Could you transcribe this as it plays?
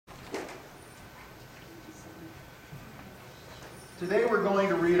Today we're going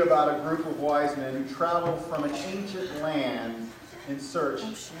to read about a group of wise men who traveled from an ancient land in search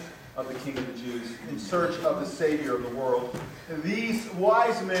of the King of the Jews, in search of the Savior of the world. These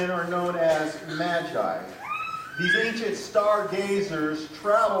wise men are known as Magi. These ancient stargazers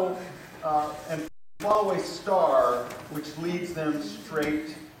travel and follow a star which leads them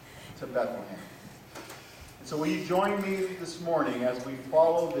straight to Bethlehem. And so will you join me this morning as we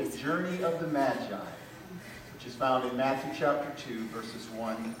follow the journey of the Magi, which is found in Matthew chapter 2, verses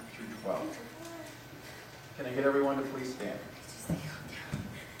 1 through 12. Can I get everyone to please stand?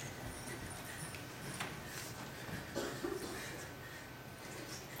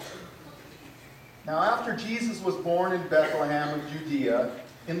 Now after Jesus was born in Bethlehem of Judea,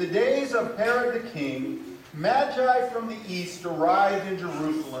 in the days of Herod the king, Magi from the east arrived in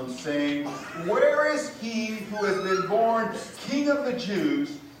Jerusalem, saying, "Where is he who has been born King of the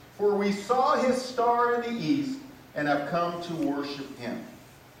Jews? For we saw his star in the east and have come to worship him."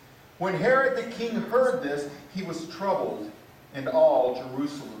 When Herod the king heard this, he was troubled, and all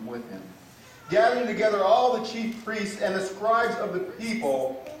Jerusalem with him. Gathering together all the chief priests and the scribes of the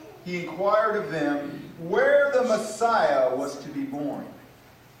people, he inquired of them where the Messiah was to be born.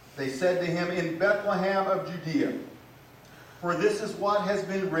 They said to him, "In Bethlehem of Judea, for this is what has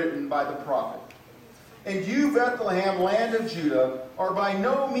been written by the prophet. And you, Bethlehem, land of Judah, are by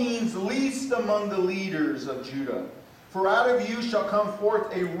no means least among the leaders of Judah. For out of you shall come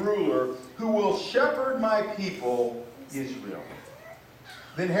forth a ruler who will shepherd my people, Israel."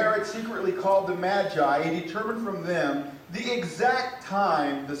 Then Herod secretly called the Magi and determined from them the exact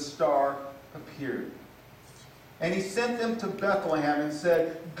time the star appeared. And he sent them to Bethlehem and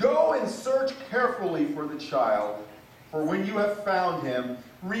said, "Go and search carefully for the child, for when you have found him,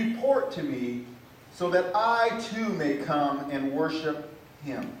 report to me, so that I too may come and worship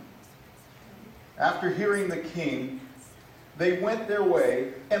him." After hearing the king, they went their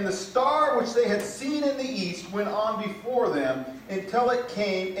way, and the star which they had seen in the east went on before them until it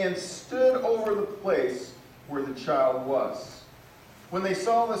came and stood over the place where the child was. When they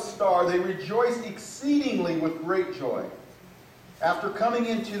saw the star, they rejoiced exceedingly with great joy. After coming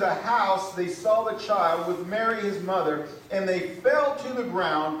into the house, they saw the child with Mary his mother, and they fell to the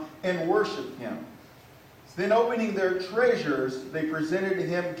ground and worshipped him. Then opening their treasures, they presented to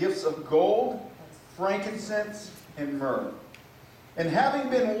him gifts of gold, frankincense, and myrrh. And having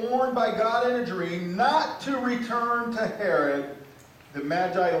been warned by God in a dream not to return to Herod, the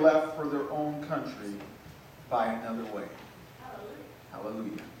Magi left for their own country by another way.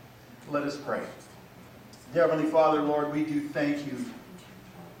 Hallelujah. Let us pray. Dear Heavenly Father, Lord, we do thank you.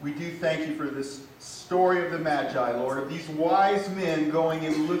 We do thank you for this story of the Magi, Lord, of these wise men going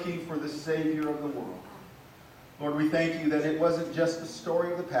and looking for the Savior of the world. Lord, we thank you that it wasn't just a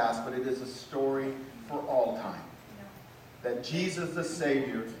story of the past, but it is a story for all time. That Jesus the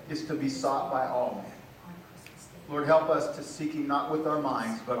Savior is to be sought by all men. Lord, help us to seek him not with our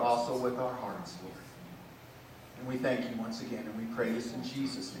minds, but also with our hearts, Lord. And we thank you once again, and we pray this in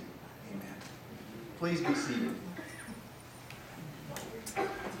Jesus' name. Amen. Please be seated.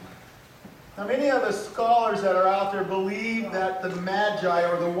 Now, many of the scholars that are out there believe that the Magi,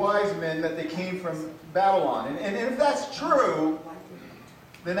 or the wise men, that they came from Babylon. And if that's true,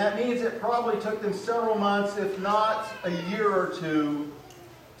 then that means it probably took them several months, if not a year or two,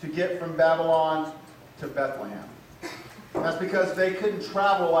 to get from Babylon to Bethlehem. That's because they couldn't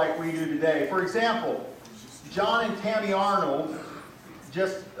travel like we do today. For example, John and Tammy Arnold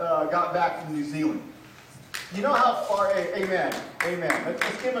just got back from New Zealand. You know how far... Amen. Amen.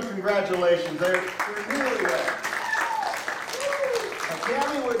 Let's give them congratulations. They're really there. Now,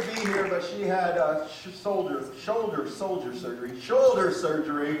 Tammy would be here, but she had shoulder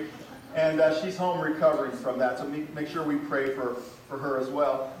surgery, and she's home recovering from that. So make sure we pray for her as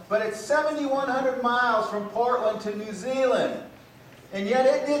well. But it's 7,100 miles from Portland to New Zealand. And yet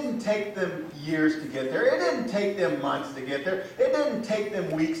it didn't take them years to get there. It didn't take them months to get there. It didn't take them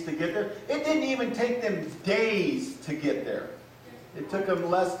weeks to get there. It didn't even take them days to get there. It took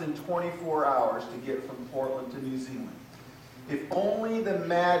them less than 24 hours to get from Portland to New Zealand. If only the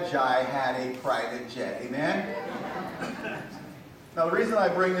Magi had a private jet. Amen? Now the reason I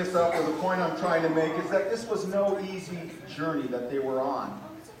bring this up, or the point I'm trying to make, is that this was no easy journey that they were on.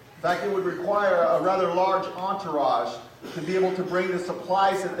 In fact, it would require a rather large entourage to be able to bring the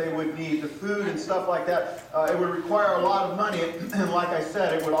supplies that they would need, the food and stuff like that. It would require a lot of money, and like I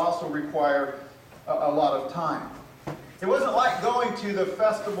said, it would also require a lot of time. It wasn't like going to the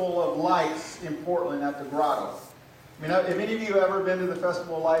Festival of Lights in Portland at the Grotto. I mean, have any of you ever been to the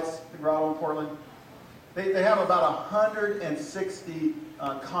Festival of Lights, the Grotto in Portland? They have about 160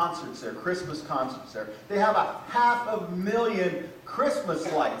 concerts there, Christmas concerts there. They have 500,000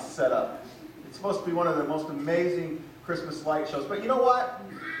 Christmas lights set up. It's supposed to be one of the most amazing Christmas light shows. But you know what?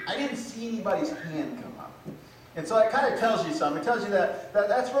 I didn't see anybody's hand come up. And so it kind of tells you something. It tells you that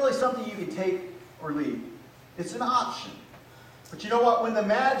that's really something you can take or leave. It's an option. But you know what? When the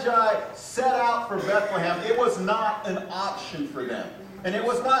Magi set out for Bethlehem, it was not an option for them. And it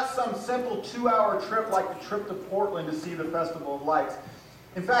was not some simple 2-hour trip like the trip to Portland to see the Festival of Lights.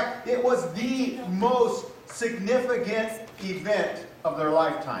 In fact, it was the most significant event of their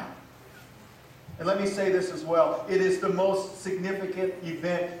lifetime. And let me say this as well. It is the most significant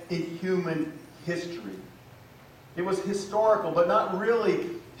event in human history. It was historical, but not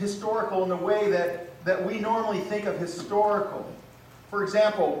really historical in the way that we normally think of historical. For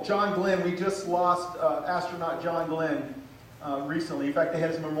example, John Glenn, we just lost astronaut John Glenn recently. In fact, they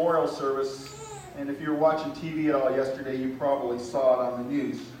had his memorial service, and if you were watching TV at all yesterday, you probably saw it on the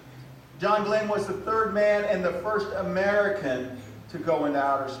news. John Glenn was the third man and the first American to go into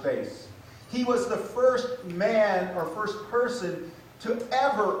outer space. He was the first man or first person to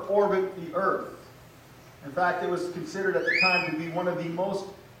ever orbit the Earth. In fact, it was considered at the time to be one of the most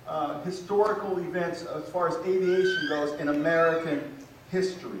historical events as far as aviation goes in American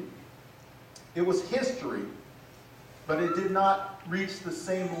history. It was history, but it did not reach the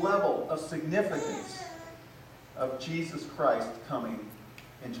same level of significance of Jesus Christ coming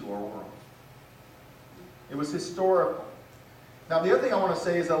into our world. It was historical. Now, the other thing I want to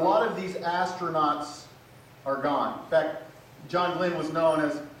say is that a lot of these astronauts are gone. In fact, John Glenn was known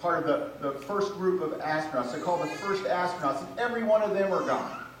as part of the first group of astronauts. They're called the first astronauts, and every one of them are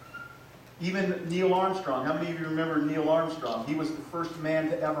gone. Even Neil Armstrong. How many of you remember Neil Armstrong? He was the first man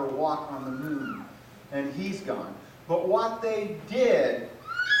to ever walk on the moon, and he's gone. But what they did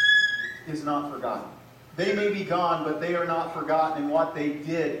is not forgotten. They may be gone, but they are not forgotten, and what they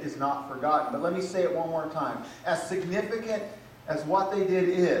did is not forgotten. But let me say it one more time. As significant as what they did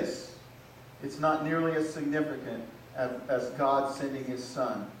is, it's not nearly as significant as God sending His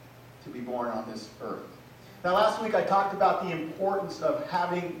Son to be born on this earth. Now, last week I talked about the importance of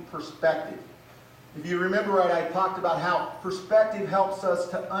having perspective. If you remember right, I talked about how perspective helps us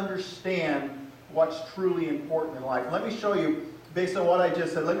to understand what's truly important in life. Let me show you, based on what I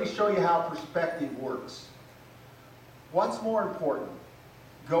just said, let me show you how perspective works. What's more important?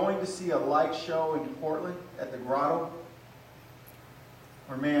 Going to see a light show in Portland at the Grotto?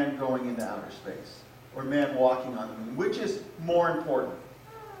 Or man going into outer space? Or man walking on the moon? Which is more important?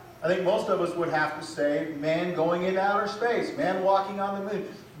 I think most of us would have to say man going into outer space, man walking on the moon.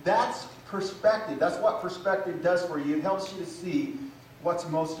 That's perspective. That's what perspective does for you. It helps you to see what's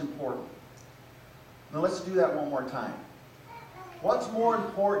most important. Now let's do that one more time. What's more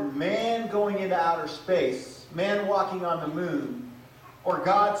important, man going into outer space, man walking on the moon, or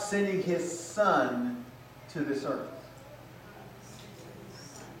God sending His Son to this earth?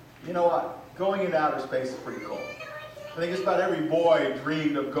 You know what? Going into outer space is pretty cool. I think just about every boy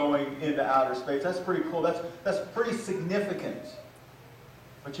dreamed of going into outer space. That's pretty cool. That's pretty significant.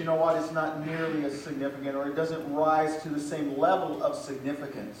 But you know what? It's not nearly as significant, or it doesn't rise to the same level of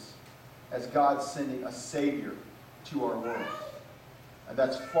significance as God sending a Savior to our world. And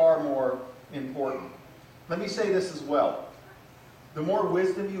that's far more important. Let me say this as well. The more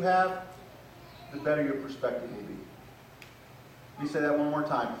wisdom you have, the better your perspective will be. Let me say that one more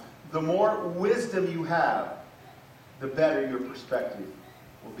time. The more wisdom you have, the better your perspective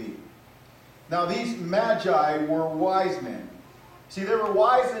will be. Now, these magi were wise men. See, they were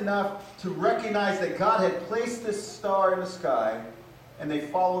wise enough to recognize that God had placed this star in the sky, and they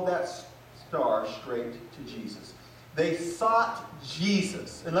followed that star straight to Jesus. They sought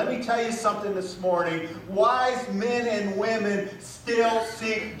Jesus. And let me tell you something this morning. Wise men and women still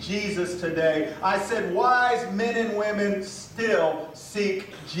seek Jesus today. I said wise men and women still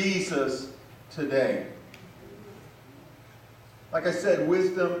seek Jesus today. Like I said,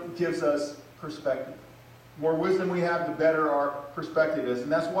 wisdom gives us perspective. The more wisdom we have, the better our perspective is. And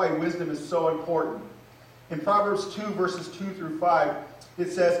that's why wisdom is so important. In Proverbs 2, verses 2 through 5,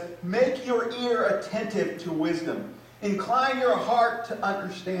 it says, "Make your ear attentive to wisdom. Incline your heart to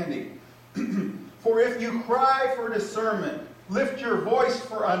understanding. For if you cry for discernment, lift your voice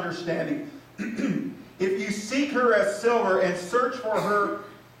for understanding. If you seek her as silver and search for her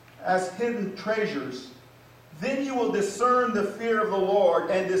as hidden treasures, then you will discern the fear of the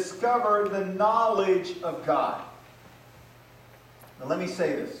Lord and discover the knowledge of God." Now let me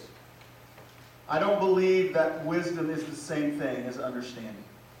say this. I don't believe that wisdom is the same thing as understanding.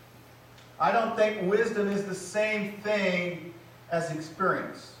 I don't think wisdom is the same thing as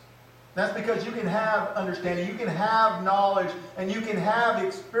experience. That's because you can have understanding, you can have knowledge, and you can have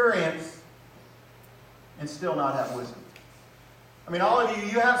experience and still not have wisdom. I mean, all of you,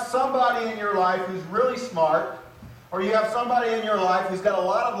 you have somebody in your life who's really smart, or you have somebody in your life who's got a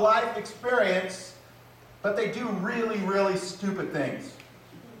lot of life experience, but they do really, really stupid things.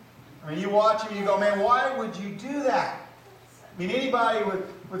 I mean, you watch them and you go, man, why would you do that? I mean, anybody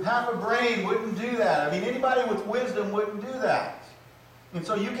with half a brain wouldn't do that. I mean, anybody with wisdom wouldn't do that. And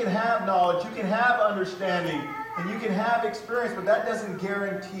so you can have knowledge, you can have understanding, and you can have experience, but that doesn't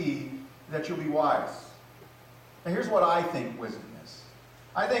guarantee that you'll be wise. Now, here's what I think wisdom is.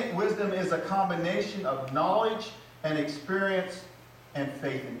 I think wisdom is a combination of knowledge and experience and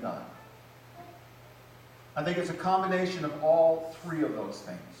faith in God. I think it's a combination of all three of those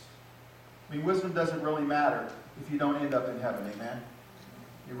things. I mean, wisdom doesn't really matter if you don't end up in heaven, amen?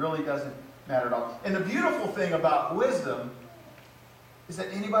 It really doesn't matter at all. And the beautiful thing about wisdom is that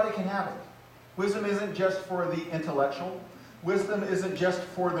anybody can have it. Wisdom isn't just for the intellectual. Wisdom isn't just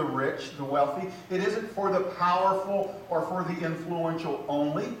for the rich, the wealthy. It isn't for the powerful or for the influential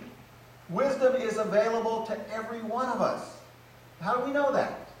only. Wisdom is available to every one of us. How do we know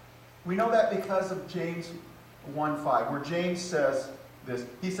that? We know that because of James 1:5, where James says this.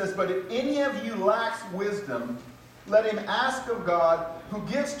 He says, "But if any of you lacks wisdom, let him ask of God, who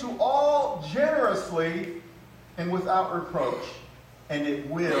gives to all generously and without reproach, and it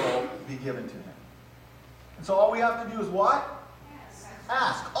will be given to him." And so all we have to do is what?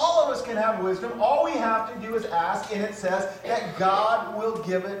 Ask. All of us can have wisdom. All we have to do is ask, and it says that God will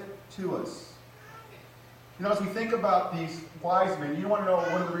give it to us. You know, as we think about these wise men, you want to know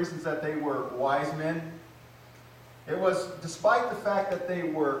one of the reasons that they were wise men? It was, despite the fact that they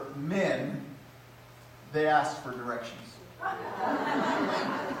were men, they asked for directions.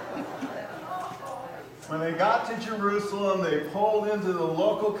 When they got to Jerusalem, they pulled into the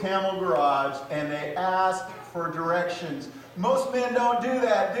local camel garage and they asked for directions. Most men don't do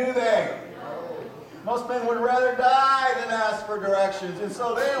that, do they? Most men would rather die than ask for directions. And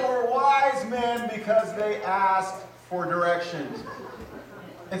so they were wise men because they asked for directions.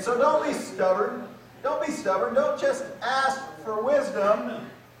 And so don't be stubborn. Don't be stubborn. Don't just ask for wisdom.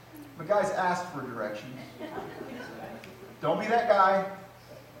 But guys, ask for directions. Don't be that guy.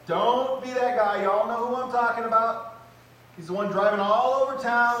 Don't be that guy. Y'all know who I'm talking about. He's the one driving all over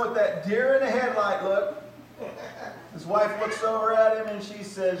town with that deer in the headlight look. His wife looks over at him and she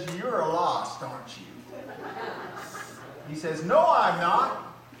says, "You're lost, aren't you?" He says, "No, I'm not.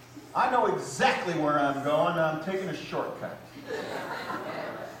 I know exactly where I'm going. I'm taking a shortcut."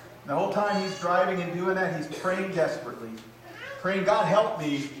 The whole time he's driving and doing that, he's praying desperately. Praying, "God help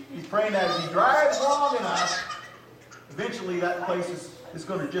me." He's praying that if he drives long enough, eventually that place is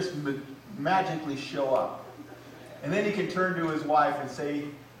going to just magically show up. And then he can turn to his wife and say,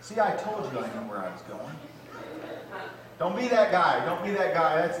 "See, I told you I know where I was going." Don't be that guy. Don't be that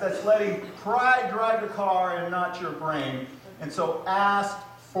guy. That's letting pride drive the car and not your brain. And so ask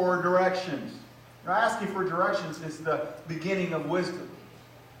for directions. Now, asking for directions is the beginning of wisdom.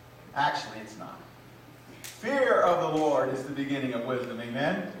 Actually, it's not. Fear of the Lord is the beginning of wisdom.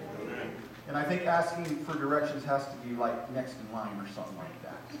 Amen? Amen. And I think asking for directions has to be like next in line or something like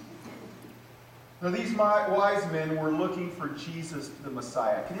that. Now, these wise men were looking for Jesus, the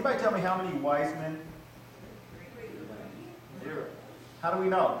Messiah. Can anybody tell me how many wise men? 0. How do we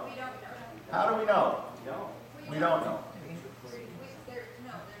know? We don't know. How do we know? We don't know.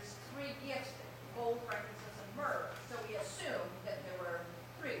 There's 3 gifts: gold, frankincense, and myrrh. So we assume that there were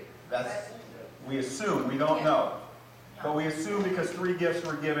 3. We assume. We don't know. But we assume because 3 gifts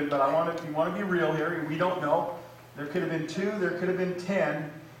were given. But you want to be real here. We don't know. There could have been 2. There could have been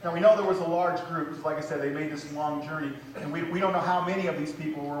 10. Now, we know there was a large group, because like I said, they made this long journey, and we don't know how many of these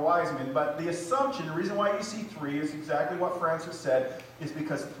people were wise men, but the assumption, the reason why you see 3 is exactly what Francis said, is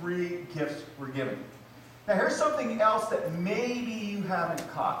because 3 gifts were given. Now, here's something else that maybe you haven't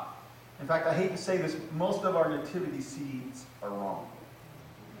caught. In fact, I hate to say this, most of our nativity seeds are wrong.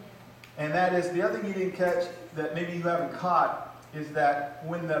 And that is, the other thing you didn't catch that maybe you haven't caught is that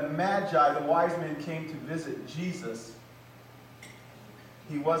when the Magi, the wise men, came to visit Jesus,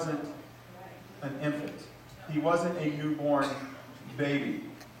 he wasn't an infant. He wasn't a newborn baby.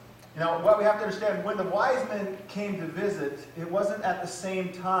 You know, what we have to understand, when the wise men came to visit, it wasn't at the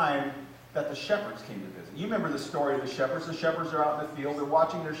same time that the shepherds came to visit. You remember the story of the shepherds. The shepherds are out in the field. They're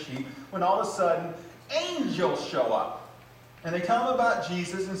watching their sheep. When all of a sudden, angels show up. And they tell them about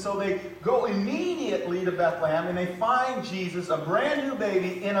Jesus. And so they go immediately to Bethlehem and they find Jesus, a brand new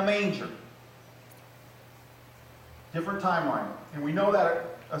baby, in a manger. Different timeline. And we know that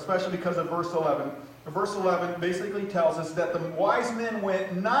especially because of verse 11. Verse 11 basically tells us that the wise men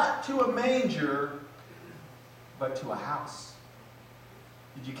went not to a manger, but to a house.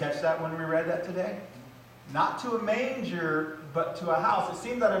 Did you catch that when we read that today? Not to a manger, but to a house. It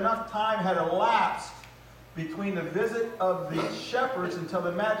seemed that enough time had elapsed between the visit of the shepherds until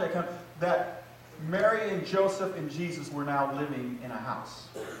the Magi come, that Mary and Joseph and Jesus were now living in a house.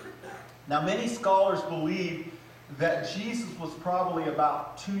 Now, many scholars believe that Jesus was probably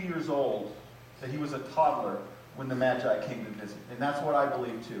about 2 years old, that he was a toddler when the Magi came to visit. And that's what I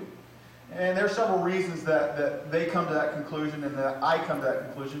believe too. And there are several reasons that they come to that conclusion and that I come to that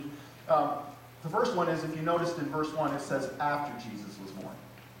conclusion. The first one is, if you noticed in verse 1, it says after Jesus was born.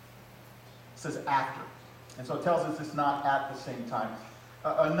 It says after. And so it tells us it's not at the same time.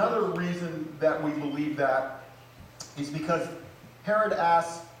 Another reason that we believe that is because Herod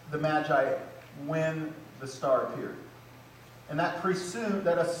asked the Magi when the star appeared. And that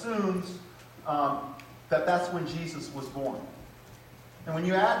assumes that that's when Jesus was born. And when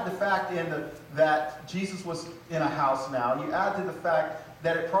you add the fact that Jesus was in a house now, you add to the fact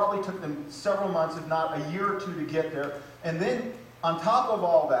that it probably took them several months, if not a year or two, to get there. And then on top of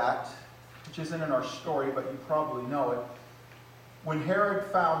all that, which isn't in our story, but you probably know it, when Herod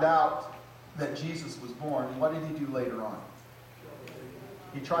found out that Jesus was born, what did he do later on?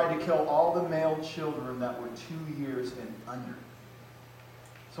 He tried to kill all the male children that were 2 years and under.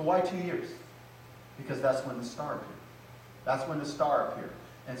 So why 2 years? Because that's when the star appeared. That's when the star appeared.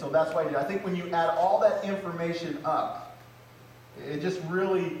 And so that's why I think when you add all that information up, it just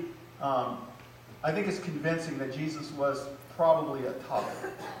really, I think it's convincing that Jesus was probably a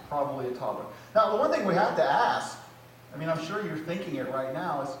toddler. Probably a toddler. Now, the one thing we have to ask, I mean, I'm sure you're thinking it right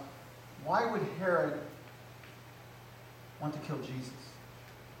now, is why would Herod want to kill Jesus?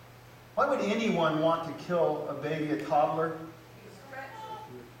 Why would anyone want to kill a baby, a toddler?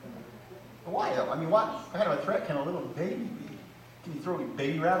 Why though? I mean, what kind of a threat can a little baby be? Can you throw a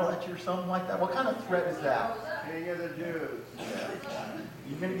baby rattle at you or something like that? What kind of threat is that? King of the Jews. Yeah.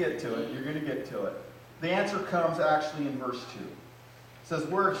 You're going to get to it. You're going to get to it. The answer comes actually in verse 2. It says,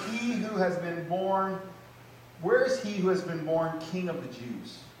 where is he who has been born King of the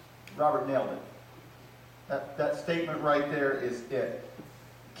Jews? Robert nailed it. That statement right there is it.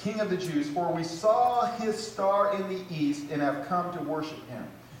 King of the Jews, for we saw his star in the east and have come to worship him.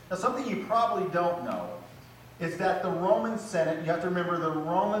 Now, something you probably don't know is that the Roman Senate, you have to remember, the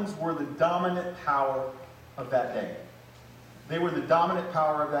Romans were the dominant power of that day. They were the dominant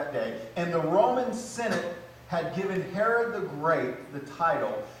power of that day. And the Roman Senate had given Herod the Great the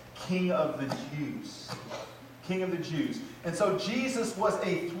title King of the Jews. King of the Jews. And so Jesus was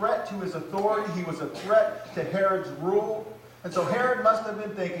a threat to his authority. He was a threat to Herod's rule. And so Herod must have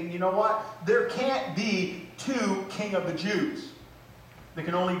been thinking, you know what? There can't be two King of the Jews. There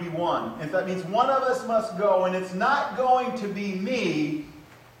can only be one. If that means one of us must go, and it's not going to be me,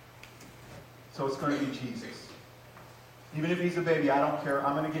 so it's going to be Jesus. Even if he's a baby, I don't care.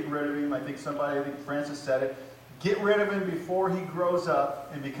 I'm going to get rid of him. I think Francis said it. Get rid of him before he grows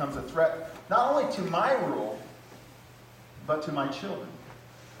up and becomes a threat, not only to my rule, but to my children.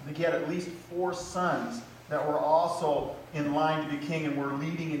 I think he had at least 4 sons that were also in line to be king and were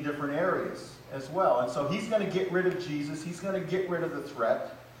leading in different areas as well. And so he's going to get rid of Jesus. He's going to get rid of the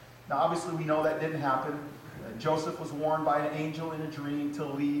threat. Now, obviously, we know that didn't happen. Joseph was warned by an angel in a dream to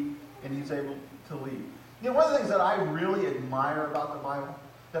leave, and he's able to leave. You know, one of the things that I really admire about the Bible,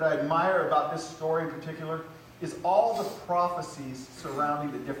 that I admire about this story in particular, is all the prophecies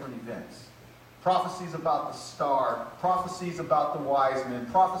surrounding the different events. Prophecies about the star, prophecies about the wise men,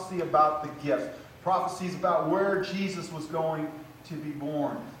 prophecy about the gifts, prophecies about where Jesus was going to be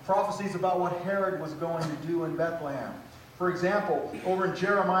born, prophecies about what Herod was going to do in Bethlehem. For example, over in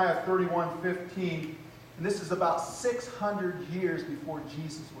Jeremiah 31:15, and this is about 600 years before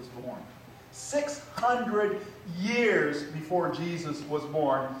Jesus was born. 600 years before Jesus was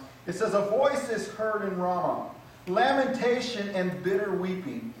born. It says, a voice is heard in Ramah, lamentation and bitter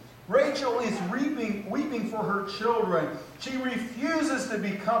weeping. Rachel is weeping for her children. She refuses to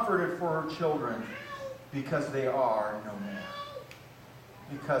be comforted for her children because they are no more.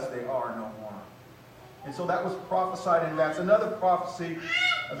 Because they are no more. And so that was prophesied in advance. Another prophecy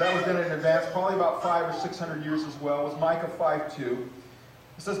that was done in advance, probably about 500 or 600 years as well, was Micah 5:2.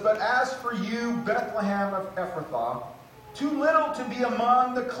 It says, but as for you, Bethlehem of Ephrathah, too little to be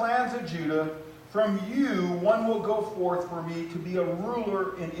among the clans of Judah, from you one will go forth for me to be a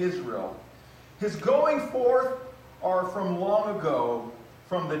ruler in Israel. His going forth are from long ago,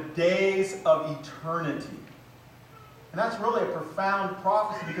 from the days of eternity. And that's really a profound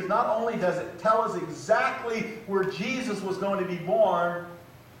prophecy, because not only does it tell us exactly where Jesus was going to be born,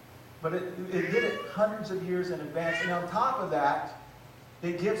 But it did it hundreds of years in advance. And on top of that,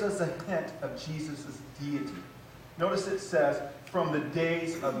 it gives us a hint of Jesus' deity. Notice it says, from the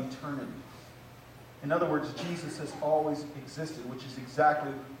days of eternity. In other words, Jesus has always existed, which is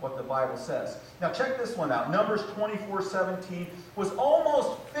exactly what the Bible says. Now check this one out. Numbers 24:17 was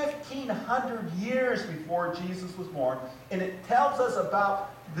almost 1,500 years before Jesus was born, and it tells us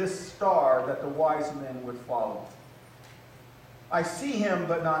about this star that the wise men would follow. I see him,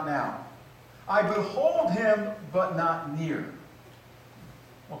 but not now. I behold him, but not near.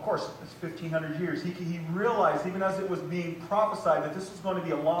 Well, of course, it's 1,500 years. He realized, even as it was being prophesied, that this was going to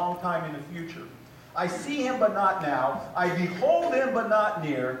be a long time in the future. I see him, but not now. I behold him, but not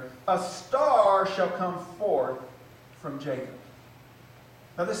near. A star shall come forth from Jacob.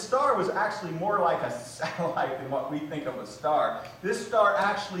 Now, this star was actually more like a satellite than what we think of a star. This star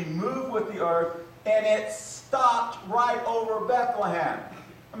actually moved with the earth, and it stopped right over Bethlehem.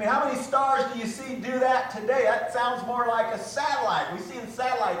 I mean, how many stars do you see do that today? That sounds more like a satellite. We see the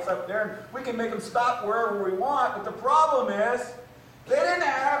satellites up there, and we can make them stop wherever we want. But the problem is, they didn't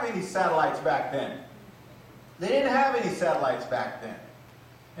have any satellites back then. They didn't have any satellites back then.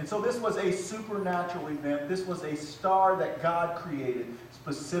 And so this was a supernatural event. This was a star that God created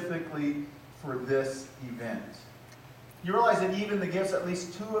specifically for this event. You realize that even the gifts, at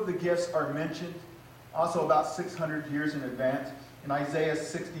least two of the gifts are mentioned, also about 600 years in advance. In Isaiah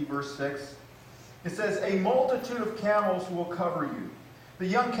 60, verse 6, it says, a multitude of camels will cover you. The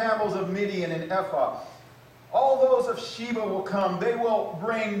young camels of Midian and Ephah. All those of Sheba will come. They will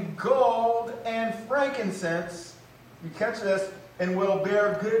bring gold and frankincense. You catch this? And will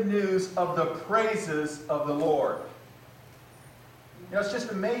bear good news of the praises of the Lord. You know, it's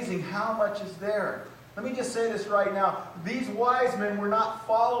just amazing how much is there. Let me just say this right now. These wise men were not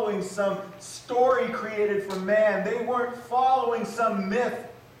following some story created for man. They weren't following some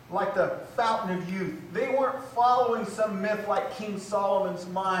myth like the Fountain of Youth. They weren't following some myth like King Solomon's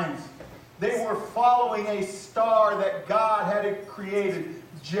mines. They were following a star that God had created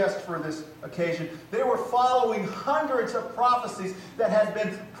just for this occasion. They were following hundreds of prophecies that had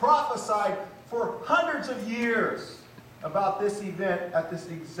been prophesied for hundreds of years about this event at this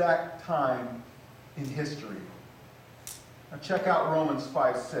exact time in history. Now check out Romans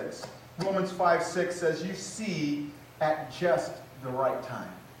 5:6. Romans 5:6 says, you see at just the right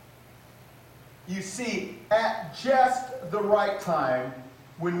time. You see at just the right time,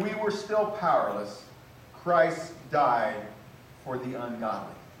 when we were still powerless, Christ died for the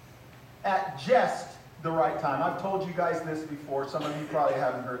ungodly. At just the right time. I've told you guys this before. Some of you probably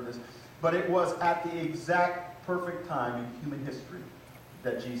haven't heard this. But it was at the exact perfect time in human history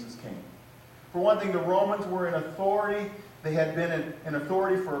that Jesus came. For one thing, the Romans were in authority. They had been in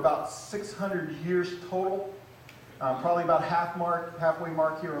authority for about 600 years total. Probably about halfway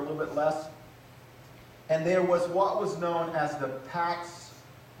mark here, a little bit less. And there was what was known as the Pax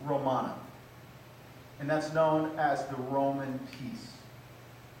Romana. And that's known as the Roman peace.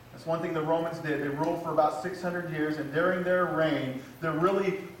 That's one thing the Romans did. They ruled for about 600 years, and during their reign, there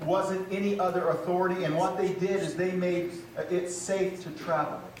really wasn't any other authority. And what they did is they made it safe to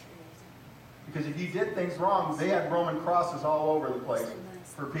travel. Because if you did things wrong, they had Roman crosses all over the place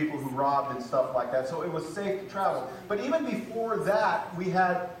for people who robbed and stuff like that. So it was safe to travel. But even before that, we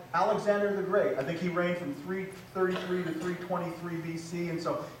had Alexander the Great. I think he reigned from 333 to 323 BC, and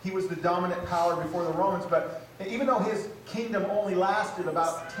so he was the dominant power before the Romans. But even though his kingdom only lasted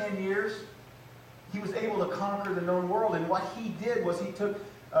about 10 years, he was able to conquer the known world. And what he did was he took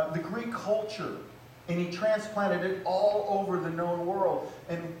the Greek culture and he transplanted it all over the known world.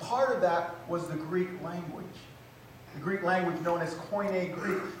 And part of that was the Greek language. The Greek language known as Koine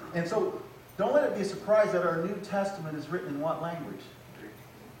Greek. And so don't let it be a surprise that our New Testament is written in what language?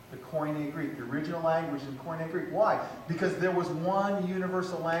 The Koine Greek, the original language in Koine Greek. Why? Because there was one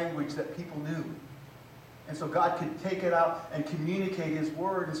universal language that people knew. And so God could take it out and communicate His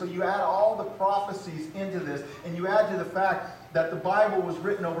Word. And so you add all the prophecies into this, and you add to the fact that the Bible was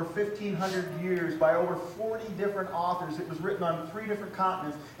written over 1,500 years by over 40 different authors. It was written on 3 different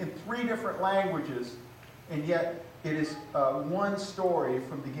continents in 3 different languages. And yet it is one story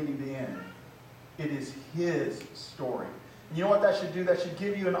from beginning to end. It is His story. You know what that should do? That should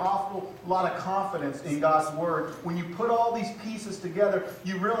give you an awful lot of confidence in God's Word. When you put all these pieces together,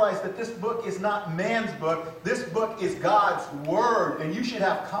 you realize that this book is not man's book. This book is God's Word. And you should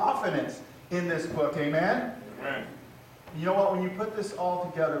have confidence in this book. Amen? Amen. You know what? When you put this all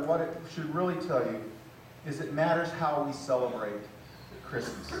together, what it should really tell you is it matters how we celebrate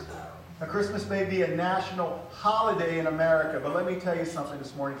Christmas. Now, Christmas may be a national holiday in America, but let me tell you something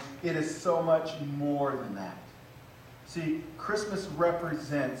this morning. It is so much more than that. See, Christmas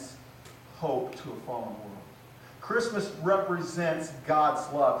represents hope to a fallen world. Christmas represents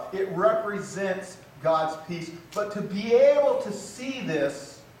God's love. It represents God's peace. But to be able to see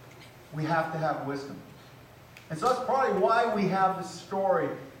this, we have to have wisdom. And so that's probably why we have this story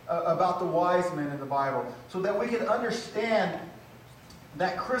about the wise men in the Bible, so that we can understand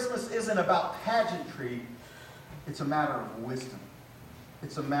that Christmas isn't about pageantry, it's a matter of wisdom.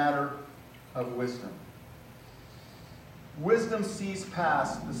 It's a matter of wisdom. Wisdom sees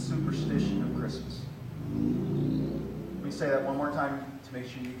past the superstition of Christmas. Let me say that one more time to make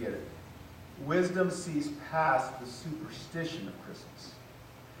sure you get it. Wisdom sees past the superstition of Christmas.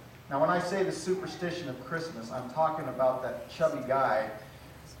 Now, when I say the superstition of Christmas, I'm talking about that chubby guy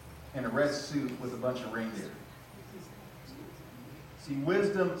in a red suit with a bunch of reindeer. See,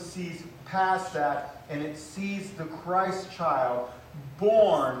 wisdom sees past that, and it sees the Christ child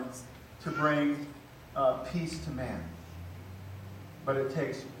born to bring peace to man. But it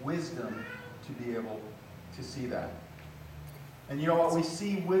takes wisdom to be able to see that. And you know what? We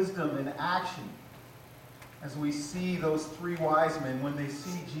see wisdom in action as we see those three wise men. When they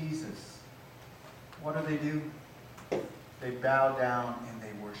see Jesus, what do? They bow down and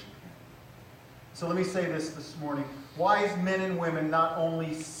they worship him. So let me say this morning. Wise men and women not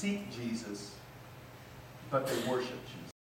only seek Jesus, but they worship Jesus.